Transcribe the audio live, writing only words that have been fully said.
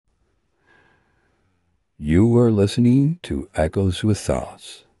You are listening to Echoes with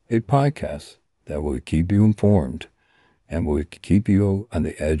Thoughts, a podcast that will keep you informed and will keep you on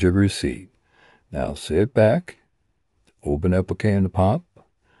the edge of your seat. Now sit back, open up a can of pop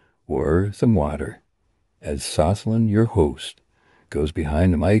or some water as Jocelyn, your host, goes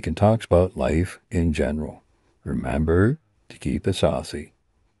behind the mic and talks about life in general. Remember to keep it saucy.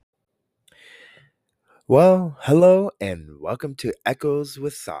 Well, hello and welcome to Echoes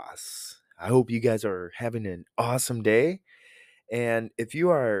with Sauce. I hope you guys are having an awesome day. And if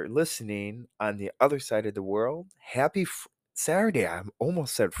you are listening on the other side of the world, happy Saturday. I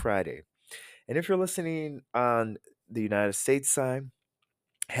almost said Friday. And if you're listening on the United States side,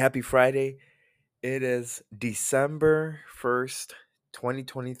 happy Friday. It is December 1st,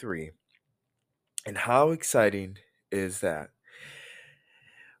 2023. And how exciting is that?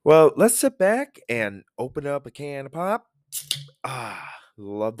 Well, let's sit back and open up a can of pop.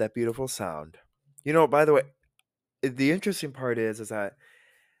 Love that beautiful sound. By the way, the interesting part is that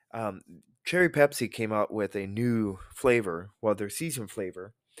um, Cherry Pepsi came out with a new flavor, well, their season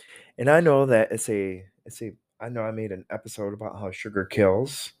flavor, and I know that it's a. I know I made an episode about how sugar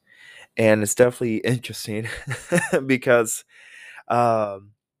kills, and it's definitely interesting because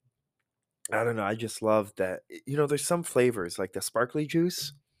um, I don't know. I just love that. There's some flavors like the sparkly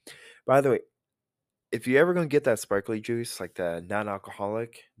juice. By the way, if you ever gonna get that sparkly juice, like the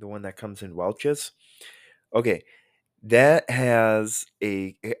non-alcoholic, the one that comes in Welch's, okay, that has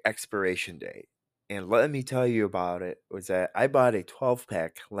a expiration date. And let me tell you about it was that I bought a 12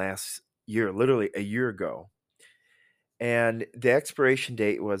 pack last year, literally a year ago. And the expiration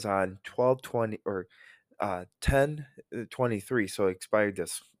date was on 12/20 or 10/23, so it expired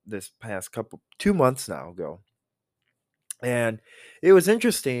this past couple 2 months now ago. And it was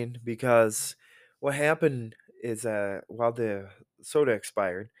interesting because what happened is while the soda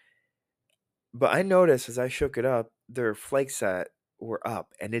expired, but I noticed as I shook it up, their flakes that were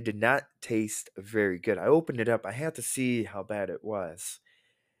up, and it did not taste very good. I opened it up. I had to see how bad it was,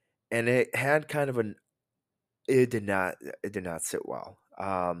 and it had kind of an. It did not sit well.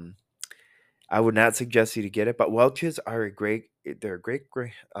 I would not suggest you to get it, but Welch's are a great. They're a great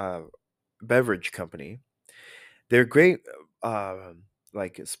beverage company. They're great,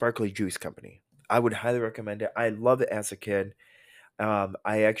 like sparkly juice company. I would highly recommend it. I love it as a kid.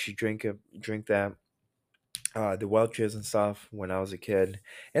 I actually drink that the Welches and stuff when I was a kid,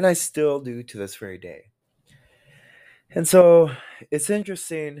 and I still do to this very day. And so it's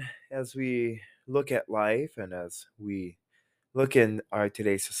interesting as we look at life and as we look in our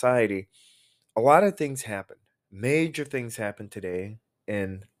today's society, a lot of things happen. Major things happen today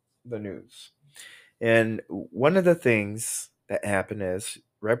in the news. And one of the things that happened is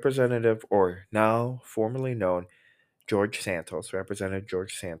Representative, or now formerly known George Santos, Representative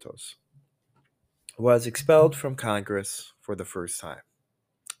George Santos, was expelled from Congress for the first time.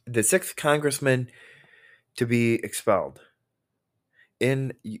 The sixth congressman to be expelled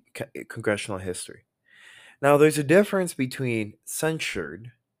in congressional history. Now, there's a difference between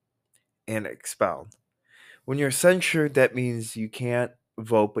censured and expelled. When you're censured, that means you can't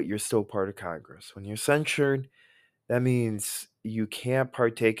vote, but you're still part of Congress. When you're censured, that means you can't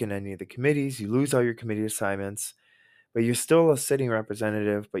partake in any of the committees, you lose all your committee assignments, but you're still a sitting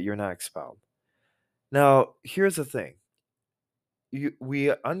representative, but you're not expelled. Now, here's the thing.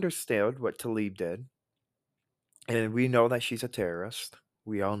 We understand what Tlaib did, and we know that she's a terrorist.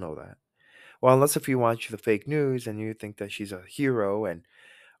 We all know that. Well, unless if you watch the fake news and you think that she's a hero and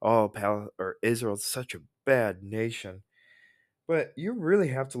or Israel's such a bad nation, but you really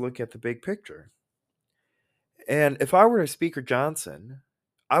have to look at the big picture. And if I were Speaker Johnson,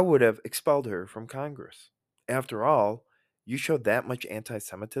 I would have expelled her from Congress. After all, you showed that much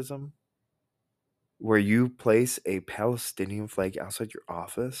anti-Semitism where you place a Palestinian flag outside your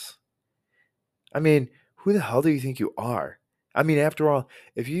office. I mean, who the hell do you think you are? I mean, after all,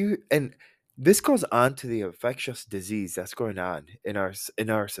 if you and this goes on to the infectious disease that's going on in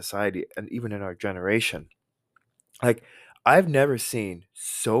our society and even in our generation. Like, I've never seen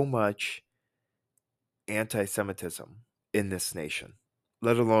so much anti-Semitism in this nation.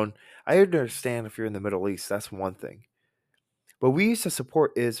 Let alone, I understand if you're in the Middle East, that's one thing. But we used to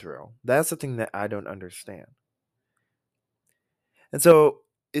support Israel. That's the thing that I don't understand. And so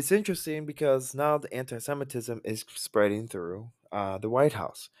it's interesting because now the anti-Semitism is spreading through the White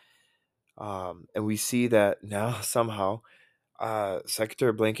House. And we see that now somehow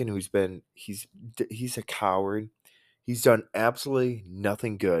Secretary Blinken, he's a coward. He's done absolutely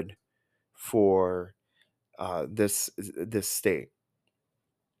nothing good for this state,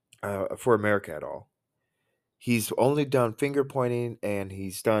 for America at all. He's only done finger pointing, and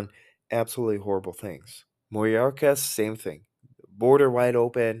he's done absolutely horrible things. Mayorkas, same thing. Border wide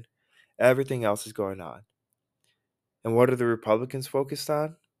open. Everything else is going on. And what are the Republicans focused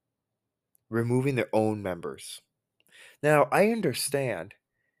on? Removing their own members. Now, I understand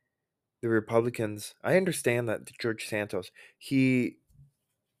the Republicans. I understand that George Santos, he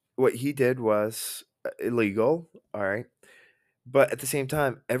what he did was illegal, all right? But at the same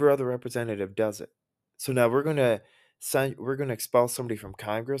time, every other representative does it. So now we're going to expel somebody from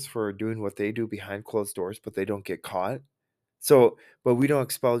Congress for doing what they do behind closed doors, but they don't get caught. So, but we don't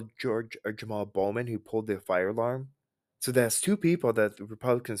expel George or Jamal Bowman who pulled the fire alarm. So that's two people that the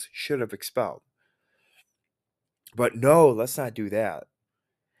Republicans should have expelled. But no, let's not do that.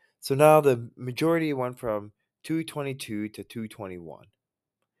 So now the majority went from 222 to 221.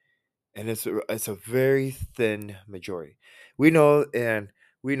 And it's a very thin majority. We know and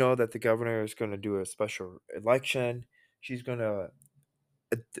we know that the governor is going to do a special election. She's going to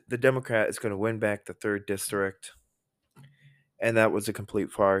the Democrat is going to win back the 3rd district, and that was a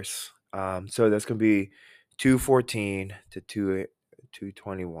complete farce. So that's going to be 214 to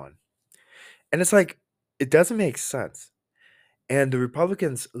 221. And it's like it doesn't make sense. And the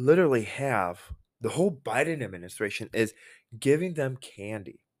Republicans literally have the whole Biden administration is giving them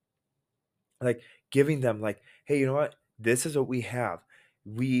candy. Like giving them like, "Hey, you know what? This is what we have.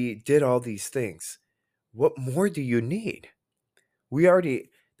 We did all these things. What more do you need? We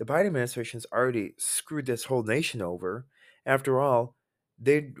already the Biden administration's already screwed this whole nation over. After all,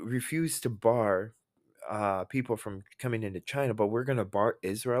 they refused to bar people from coming into China, but we're going to bar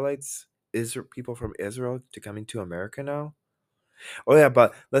people from Israel to coming to America now. Oh yeah,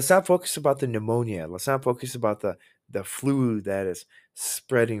 but let's not focus about the pneumonia. Let's not focus about the flu that is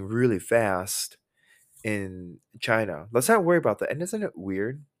spreading really fast in China. Let's not worry about that. And isn't it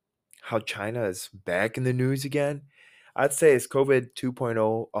weird how China is back in the news again? I'd say it's COVID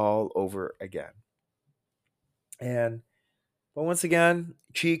 2.0 all over again. And but once again,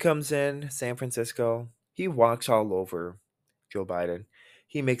 Xi comes in, San Francisco. He walks all over Joe Biden.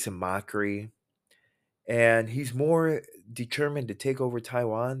 He makes a mockery, and he's more determined to take over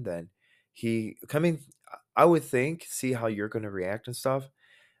Taiwan than he coming. I would think, see how you're going to react and stuff.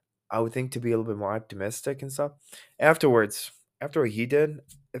 I would think to be a little bit more optimistic and stuff. Afterwards, after what he did,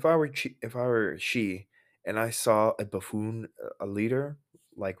 if I were she, and I saw a buffoon, a leader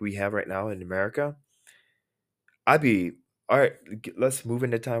like we have right now in America, I'd be all right. Let's move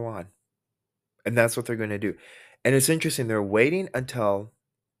into Taiwan, and that's what they're going to do. And it's interesting; they're waiting until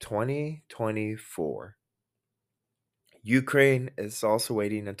 2024. Ukraine is also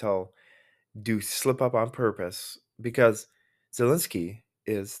waiting until do slip up on purpose because Zelensky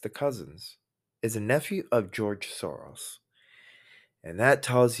is a nephew of George Soros. And that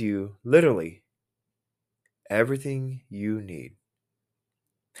tells you literally everything you need.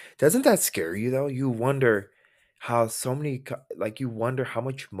 Doesn't that scare you though? You wonder how so many, like, you wonder how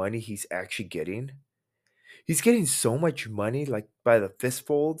much money he's actually getting. He's getting so much money, like, by the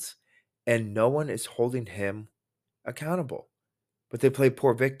fistfolds, and no one is holding him accountable. But they play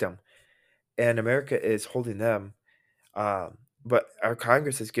poor victim, and America is holding them. But our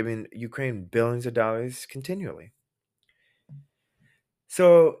Congress is giving Ukraine billions of dollars continually.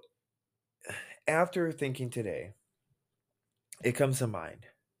 So after thinking today, it comes to mind.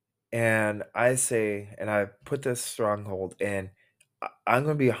 And I say, and I put this stronghold, and I'm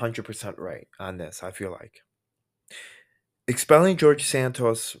going to be 100% right on this, I feel like. Expelling George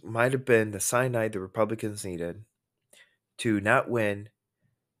Santos might have been the cyanide the Republicans needed to not win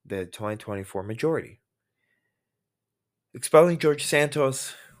the 2024 majority. Expelling George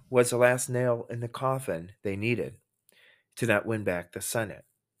Santos was the last nail in the coffin they needed to not win back the Senate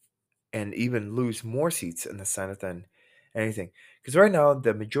and even lose more seats in the Senate than anything. Because right now,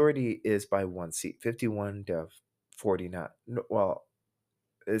 the majority is by one seat, 51 to 49. Well,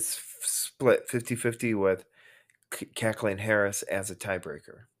 it's split 50-50 with Kathleen Harris as a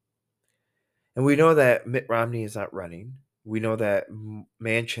tiebreaker. And we know that Mitt Romney is not running. We know that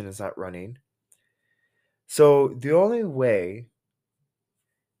Manchin is not running. So the only way,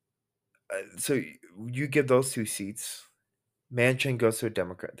 so you give those two seats. Manchin goes to a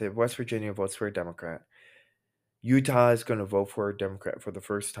Democrat. The West Virginia votes for a Democrat. Utah is going to vote for a Democrat for the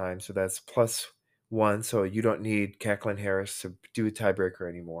first time, so that's +1. So you don't need Kathleen Harris to do a tiebreaker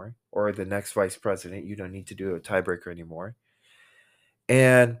anymore, or the next vice president. You don't need to do a tiebreaker anymore.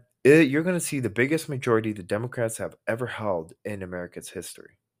 And you're going to see the biggest majority the Democrats have ever held in America's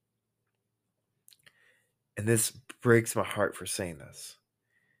history. And this breaks my heart for saying this.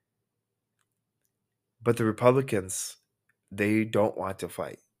 But the Republicans, they don't want to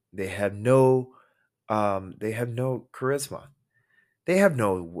fight. They have no charisma. They have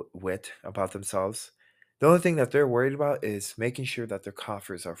no wit about themselves. The only thing that they're worried about is making sure that their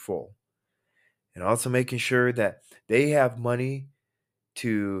coffers are full, and also making sure that they have money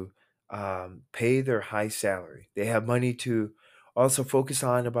to pay their high salary. They have money to also focus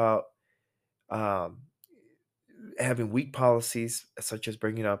on about um, having weak policies, such as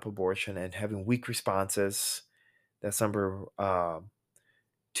bringing up abortion and having weak responses. That's number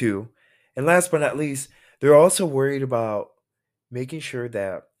two. And last but not least, they're also worried about making sure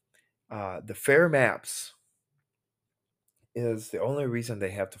that the fair maps is the only reason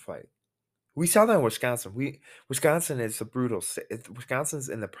they have to fight. We saw that in Wisconsin. Wisconsin is a brutal state. Wisconsin's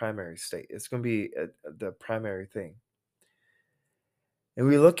in the primary state. It's going to be the primary thing. And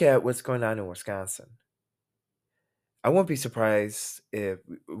we look at what's going on in Wisconsin. I won't be surprised if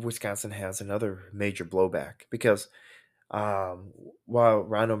Wisconsin has another major blowback because um, while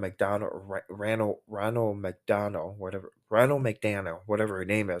Ronald McDonald, whatever her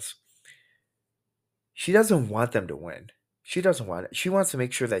name is, she doesn't want them to win. She doesn't want it. She wants to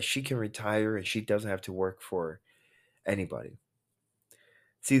make sure that she can retire and she doesn't have to work for anybody.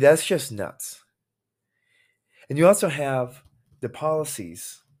 See, that's just nuts. And you also have the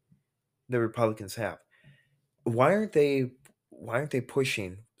policies the Republicans have. Why aren't they why aren't they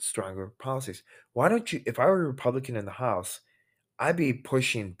pushing stronger policies? Why don't you, if I were a Republican in the House, I'd be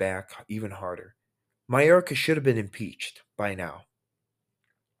pushing back even harder. Mayorkas should have been impeached by now.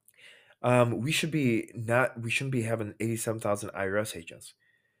 We shouldn't be having 87,000 IRS agents.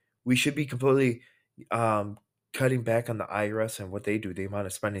 We should be completely um, cutting back on the IRS and what they do, the amount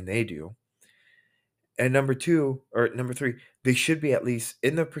of spending they do. And number two, or number three, they should be at least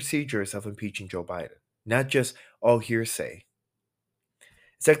in the procedures of impeaching Joe Biden, not just all hearsay.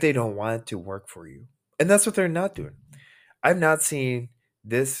 It's like they don't want to work for you. And that's what they're not doing. I've not seen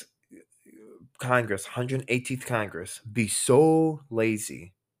this Congress, 118th Congress, be so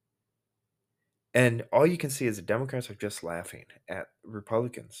lazy. And all you can see is the Democrats are just laughing at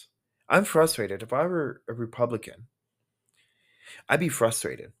Republicans. I'm frustrated. If I were a Republican, I'd be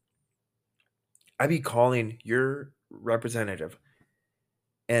frustrated. I'd be calling your representative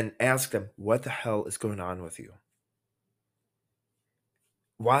and ask them what the hell is going on with you.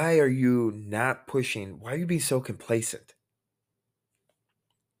 Why are you not pushing? Why are you being so complacent?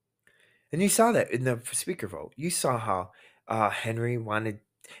 And you saw that in the speaker vote. You saw how Henry wanted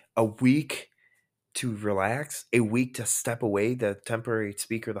a week to relax, a week to step away, the temporary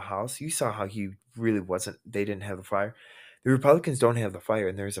speaker of the House. You saw how he really wasn't, they didn't have the fire. The Republicans don't have the fire,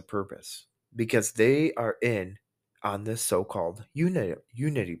 and there's a purpose because they are in on this so-called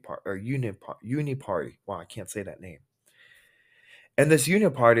unity part or uni party. Wow, I can't say that name. And this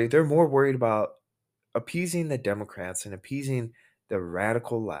unity party, they're more worried about appeasing the Democrats and appeasing the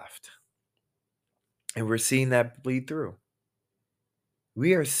radical left. And we're seeing that bleed through.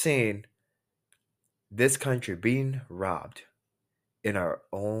 We are seeing this country being robbed in our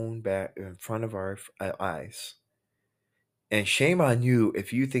own back, in front of our eyes. And shame on you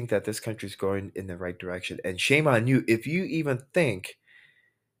if you think that this country is going in the right direction. And shame on you if you even think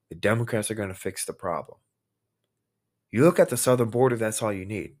the Democrats are going to fix the problem. You look at the southern border, that's all you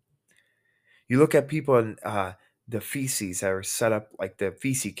need. You look at people in the feces that are set up like the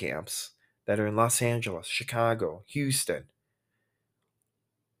feces camps that are in Los Angeles, Chicago, Houston.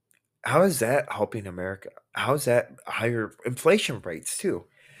 How is that helping America? How is that higher inflation rates too?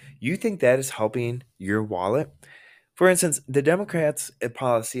 You think that is helping your wallet? For instance, the Democrats'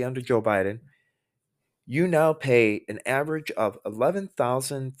 policy under Joe Biden, you now pay an average of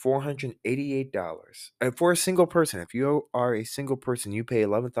 $11,488. And for a single person, if you are a single person, you pay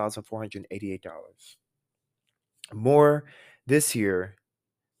 $11,488 more this year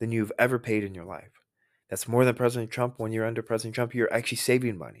than you've ever paid in your life. That's more than President Trump. When you're under President Trump, you're actually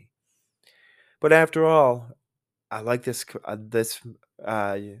saving money. But after all, I like this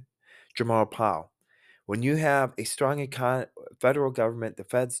uh, Jamal Powell. When you have a strong federal government, the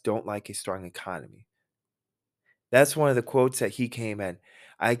feds don't like a strong economy. That's one of the quotes that he came in.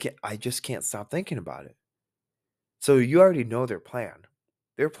 I just can't stop thinking about it. So you already know their plan.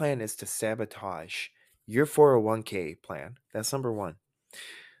 Their plan is to sabotage your 401k plan. That's number one.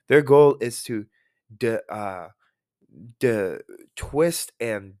 Their goal is to de- uh, twist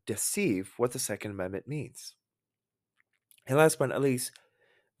and deceive what the Second Amendment means. And last but not least,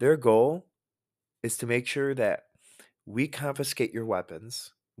 their goal is to make sure that we confiscate your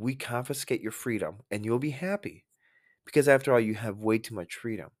weapons, we confiscate your freedom, and you'll be happy. Because after all, you have way too much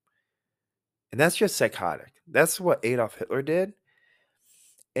freedom. And that's just psychotic. That's what Adolf Hitler did.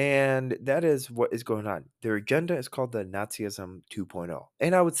 And that is what is going on. Their agenda is called the Nazism 2.0.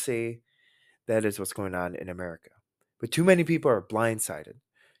 And I would say that is what's going on in America. But too many people are blindsided.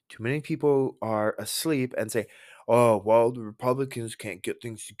 Too many people are asleep and say, "Oh, well, the Republicans can't get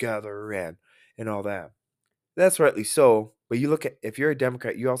things together and all that." That's rightly so, but you look at if you're a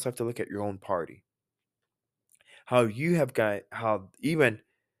Democrat, you also have to look at your own party. How you have got how even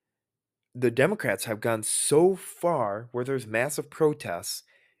the Democrats have gone so far where there's massive protests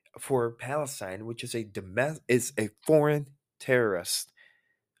for Palestine, which is is a foreign terrorist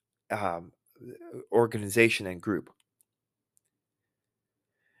um, organization and group.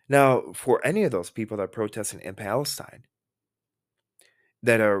 Now, for any of those people that are protesting in Palestine,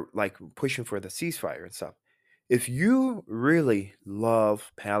 that are like pushing for the ceasefire and stuff, if you really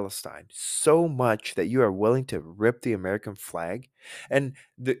love Palestine so much that you are willing to rip the American flag, and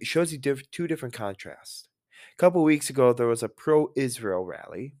it shows you two different contrasts. A couple weeks ago, there was a pro-Israel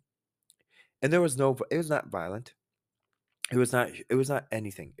rally, and it was not violent. It was not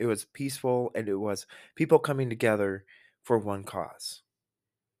anything. It was peaceful, and it was people coming together for one cause.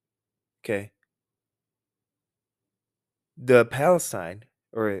 Okay, the Palestine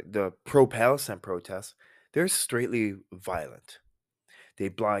or the pro-Palestine protests, they're straightly violent. They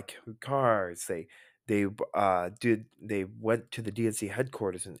block cars. They went to the DNC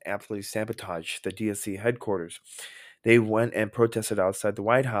headquarters and absolutely sabotaged the DNC headquarters. They went and protested outside the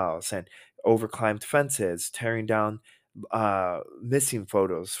White House and overclimbed fences, tearing down missing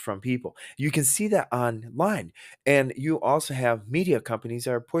photos from people. You can see that online, and you also have media companies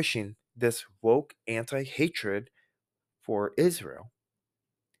that are pushing this woke anti-hatred for Israel.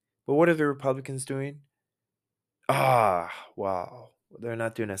 But what are the Republicans doing? Ah, wow. They're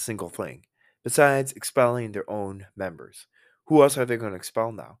not doing a single thing besides expelling their own members. Who else are they going to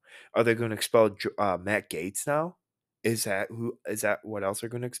expel now? Are they going to expel Matt Gates now? Is that what else they're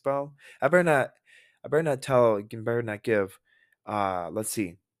going to expel? I better not. I better not tell. I better not give. Let's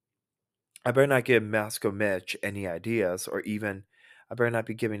see. I better not give Moscow Mitch any ideas, or even I better not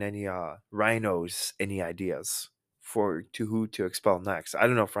be giving any rhinos any ideas for to who to expel next. I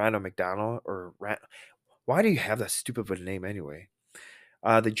don't know if Rhino McDonald or why do you have that stupid of a name anyway?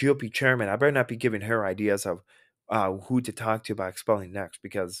 The GOP chairman, I better not be giving her ideas of who to talk to about expelling next,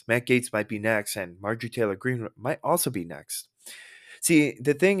 because Matt Gaetz might be next and Marjorie Taylor Greene might also be next. See,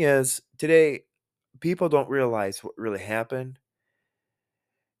 the thing is, today, people don't realize what really happened.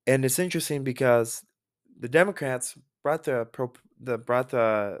 And it's interesting because the Democrats brought brought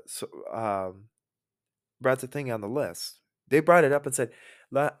the thing on the list. They brought it up and said,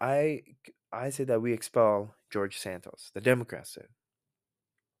 I say that we expel George Santos." The Democrats did.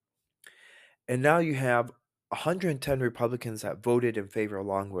 And now you have 110 Republicans that voted in favor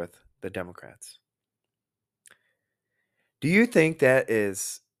along with the Democrats. Do you think that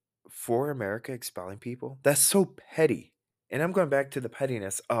is for America expelling people? That's so petty. And I'm going back to the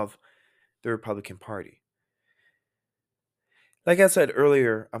pettiness of the Republican Party. Like I said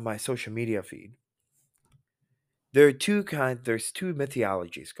earlier on my social media feed, there's two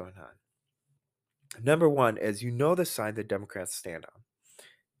mythologies going on. Number one is, the side the Democrats stand on,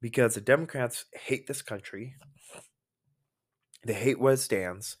 because the Democrats hate this country. They hate what it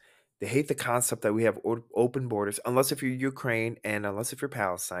stands. They hate the concept that we have open borders, unless if you're Ukraine and unless if you're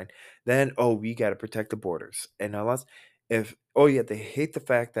Palestine. Then, oh, we got to protect the borders. And unless if oh yeah, they hate the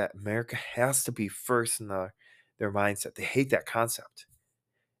fact that America has to be first in their mindset. They hate that concept,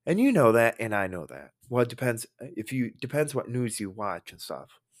 and you know that, and I know that. Well, it depends what news you watch and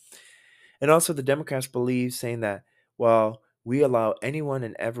stuff. And also, the Democrats believe saying that, well, we allow anyone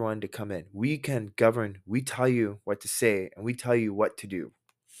and everyone to come in. We can govern. We tell you what to say and we tell you what to do.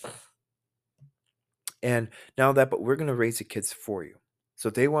 And now that, but we're going to raise the kids for you. So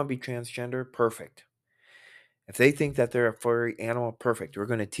if they want to be transgender, perfect. If they think that they're a furry animal, perfect. We're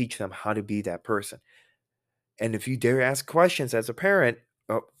going to teach them how to be that person. And if you dare ask questions as a parent,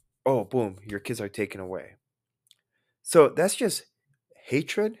 boom, your kids are taken away. So that's just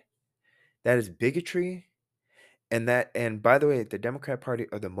hatred. That is bigotry. And by the way, the Democrat Party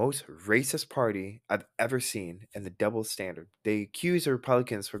are the most racist party I've ever seen, and the double standard. They accuse the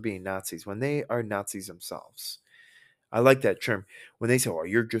Republicans for being Nazis when they are Nazis themselves. I like that term. When they say, "Oh,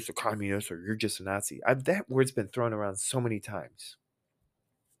 you're just a communist" or "You're just a Nazi," that word's been thrown around so many times.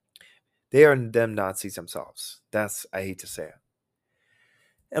 They are them Nazis themselves. I hate to say it.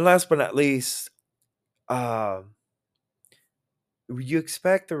 And last but not least, uh, you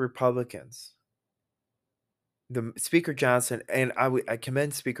expect the Republicans, the Speaker Johnson, and I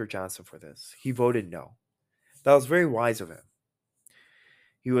commend Speaker Johnson for this. He voted no. That was very wise of him.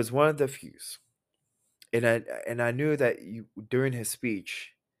 He was one of the few, and I knew that during his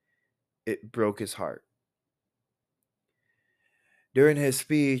speech, it broke his heart. During his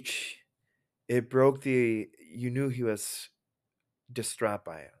speech, it broke the. You knew he was distraught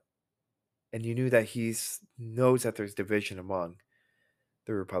by it. and you knew that he knows that there's division among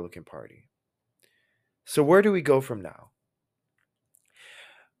the Republican Party. So where do we go from now?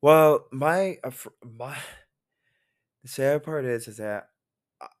 Well, my the sad part is that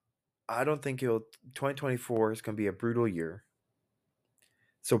I, I don't think it'll 2024 is going to be a brutal year.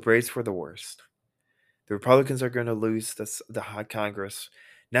 So brace for the worst. The Republicans are going to lose the high Congress,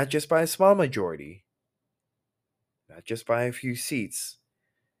 not just by a small majority, not just by a few seats.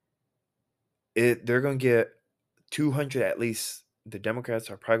 They're going to get 200 at least. The Democrats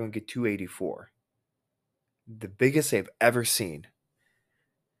are probably going to get 284, the biggest they've ever seen.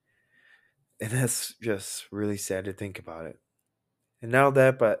 And that's just really sad to think about it. And now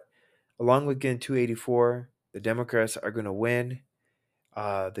that, but along with getting 284, the Democrats are going to win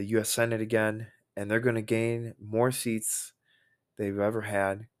the U.S. Senate again, and they're going to gain more seats they've ever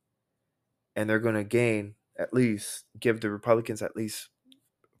had, and they're going to give the Republicans at least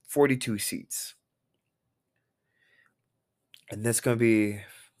 42 seats, and that's going to be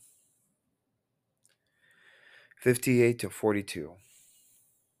 58 to 42,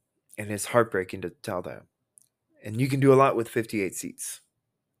 and it's heartbreaking to tell that. And you can do a lot with 58 seats.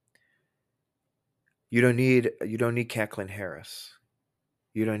 You don't need Kathleen Harris.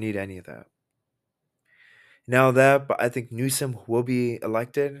 You don't need any of that. Now that, but I think Newsom will be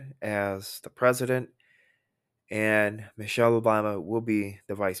elected as the president, and Michelle Obama will be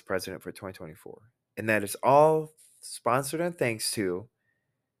the vice president for 2024. And that is all sponsored and thanks to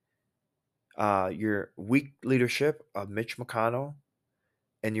your weak leadership of Mitch McConnell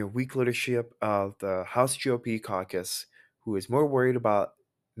and your weak leadership of the House GOP caucus, who is more worried about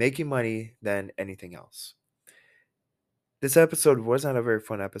making money than anything else. This episode was not a very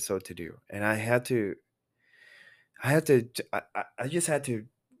fun episode to do, and I just had to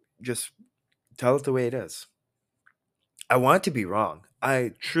just tell it the way it is. I want to be wrong.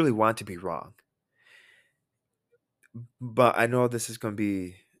 I truly want to be wrong. But I know this is going to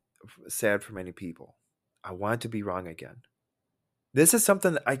be sad for many people. I want to be wrong again. This is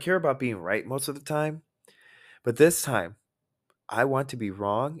something that I care about being right most of the time. But this time, I want to be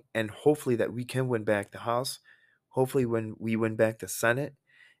wrong, and hopefully that we can win back the House. Hopefully, when we win back the Senate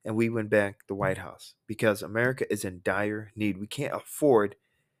and we win back the White House, because America is in dire need. We can't afford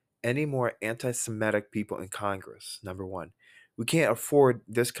any more anti Semitic people in Congress, number one. We can't afford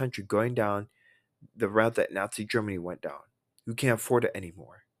this country going down the route that Nazi Germany went down. We can't afford it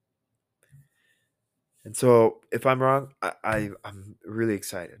anymore. And so, if I'm wrong, I'm really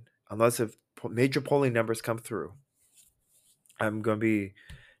excited. Unless if major polling numbers come through, I'm going to be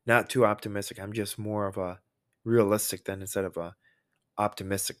not too optimistic. I'm just more of a realistic than instead of a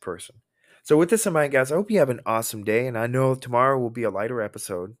optimistic person. So, with this in mind, guys, I hope you have an awesome day. And I know tomorrow will be a lighter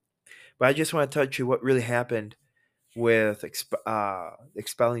episode, but I just want to touch you what really happened with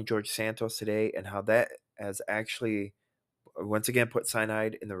expelling George Santos today, and how that has actually once again put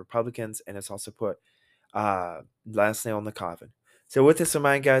cyanide in the Republicans, and it's also put last nail in the coffin. So with this in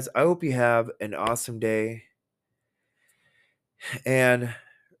mind, guys, I hope you have an awesome day. And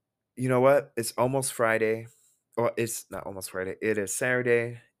you know what? It's almost Friday. Or it's not almost Friday. It is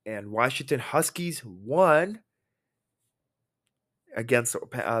Saturday. And Washington Huskies won against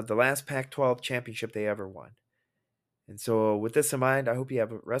the last Pac-12 championship they ever won. And so with this in mind, I hope you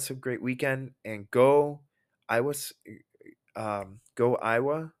have a rest of a great weekend, and Iowa, go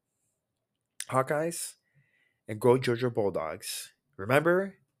Iowa Hawkeyes, and go Georgia Bulldogs.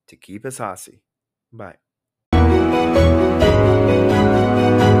 Remember to keep us Hossy. Bye.